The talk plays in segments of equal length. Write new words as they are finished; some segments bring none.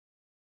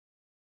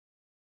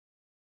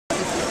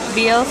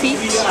Veal feet.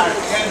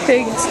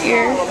 Pig's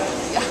ear.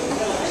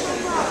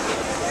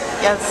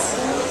 Yes.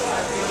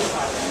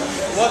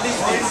 What is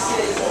this?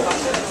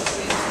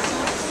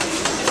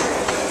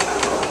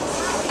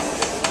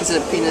 Is it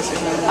a penis or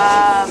something?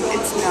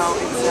 It's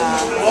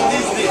What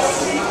is this?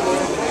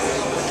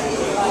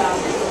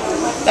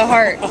 The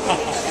heart. The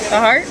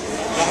heart?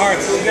 The heart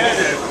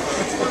together.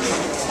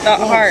 The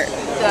heart.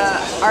 the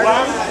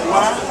artery.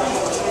 One.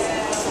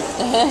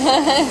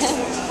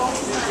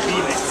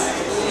 Penis.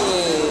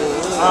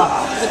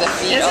 With the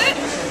feet Is up. it?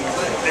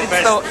 The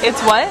best. So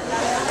it's what?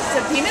 It's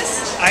a penis?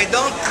 I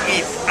don't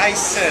eat. I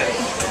sell.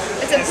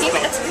 It's a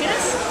penis? It's a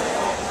penis?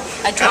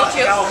 I told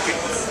you. Cow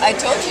penis. I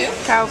told you.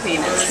 Cow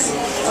penis.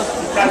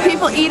 Do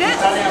people eat it?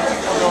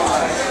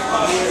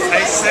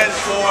 I sell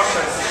for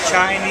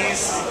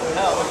Chinese,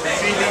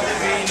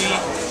 Filipino,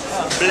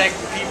 black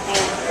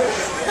people,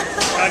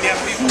 Italian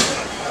people.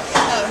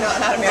 Oh, no,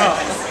 not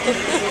American.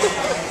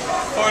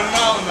 For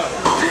now, no.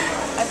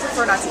 I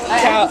prefer not to eat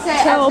it. Cow,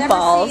 cow I've never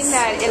balls. seen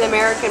that in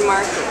American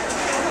market.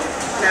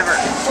 Never.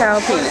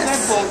 Cow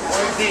penis.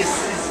 This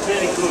is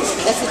very good.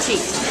 That's a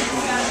cheat.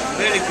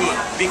 Very good.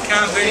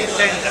 Become very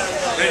tender.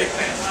 Very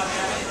tender.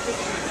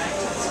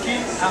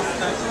 Skin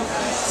after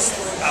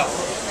out.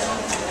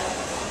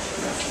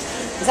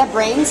 Is that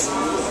brains?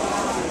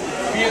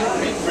 Veal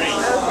brain.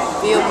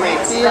 Veal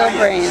brains. Veal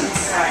brains.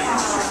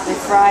 They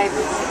fried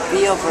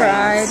veal brains.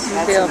 Fried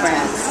That's veal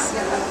intense.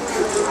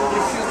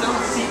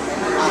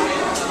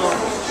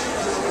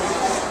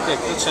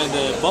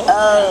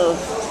 Oh.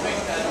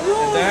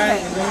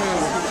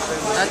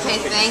 Okay,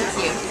 thank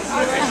you.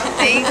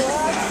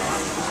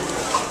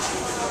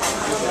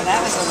 Well,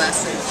 that was a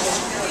lesson.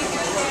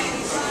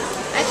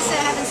 I just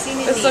haven't seen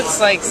any. This looks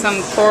like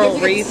some coral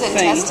reef thing.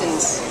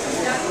 Intestines.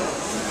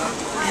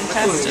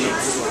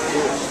 Intestines.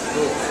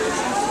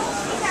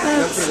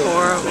 That's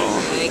horrible.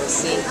 Like,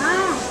 see.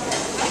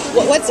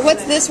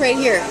 What's this right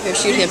here? Here,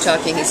 shoot him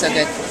talking. He's so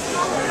good.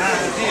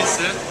 This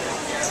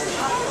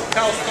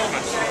cow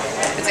stomach.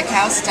 It's a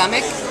cow's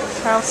stomach.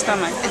 Cow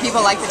stomach. And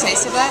people like the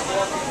taste of that?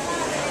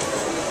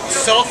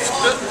 Soft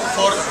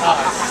for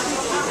us.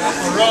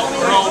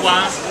 Raw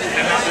one.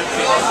 Another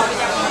thing.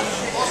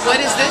 What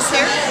is this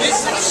here?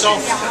 This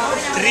soft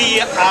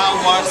 3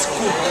 hours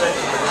cook.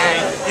 Okay,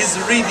 is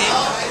ready to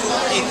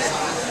eat.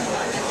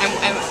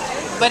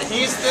 But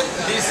Instead,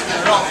 this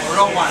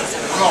raw one.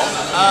 Raw.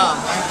 oh,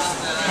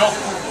 Raw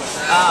cook.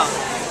 oh.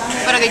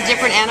 But are they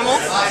different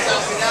animals?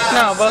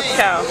 No, both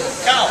cow.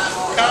 Cow.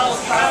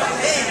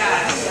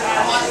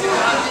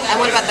 And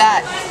what about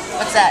that?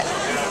 What's that?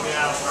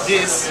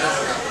 This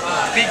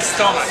pig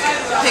stomach.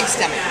 Pig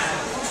stomach.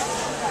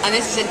 And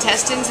this is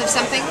intestines of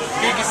something?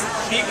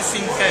 Pig's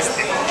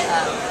intestine.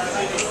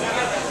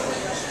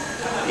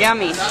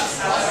 Yummy.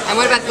 And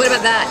what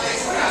about that?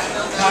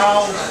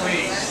 Cow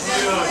face.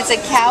 It's a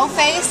cow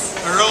face?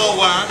 Raw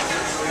one.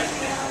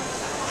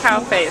 Cow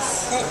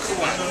face.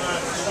 Cooked one.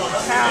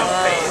 Cow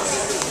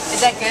face. Is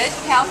that good?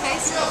 Cow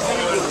face?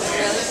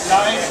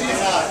 Slices.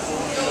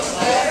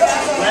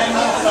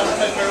 Lemon and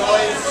pepper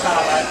oil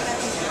salad.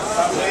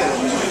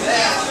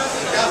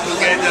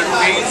 Together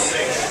with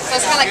So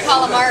it's kind of like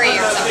calamari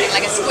or something,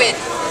 like a squid.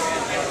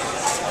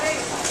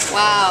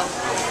 Wow.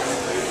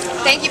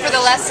 Thank you for the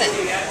lesson.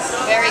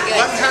 Very good.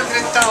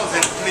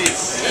 100,000,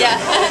 please. Yeah.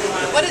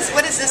 What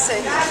does this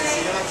say?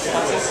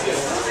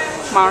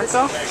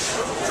 Marco?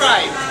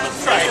 Fried.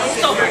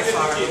 Stomach.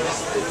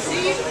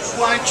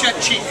 Guancia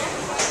chicken.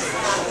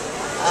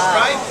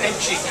 Fried and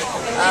chicken.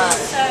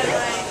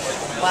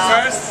 Wow.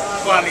 First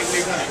quality.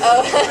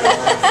 Oh.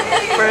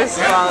 First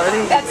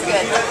quality. That's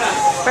good.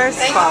 First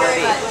Thank you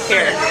quality. very much.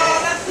 Here.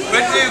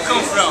 Where do you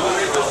come from?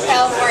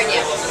 California.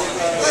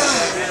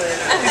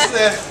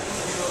 It's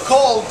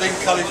cold in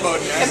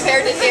California.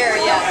 Compared to here,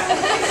 yeah.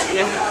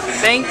 Yeah.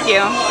 Thank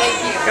you. Thank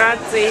you.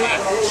 Grazie.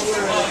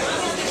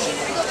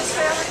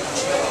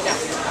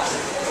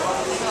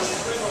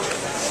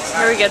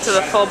 Here we get to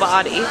the full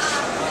body.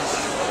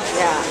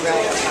 Yeah,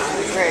 right.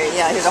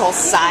 Yeah, here's a whole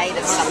side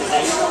of something.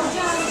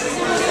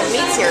 The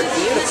meats here are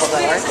beautiful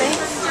though, aren't they?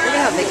 Look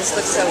at how they just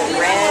look so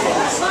red.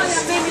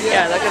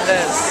 Yeah, look at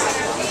this.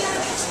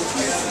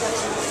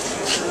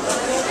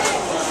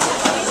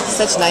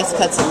 Such nice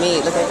cuts of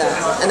meat, look at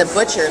that. And the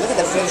butcher, look at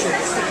the butcher.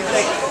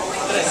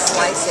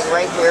 Slicing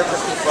right here for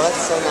people,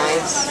 that's so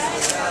nice.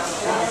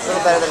 It's a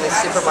little better than the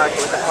supermarket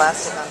with the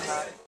plastic on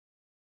top.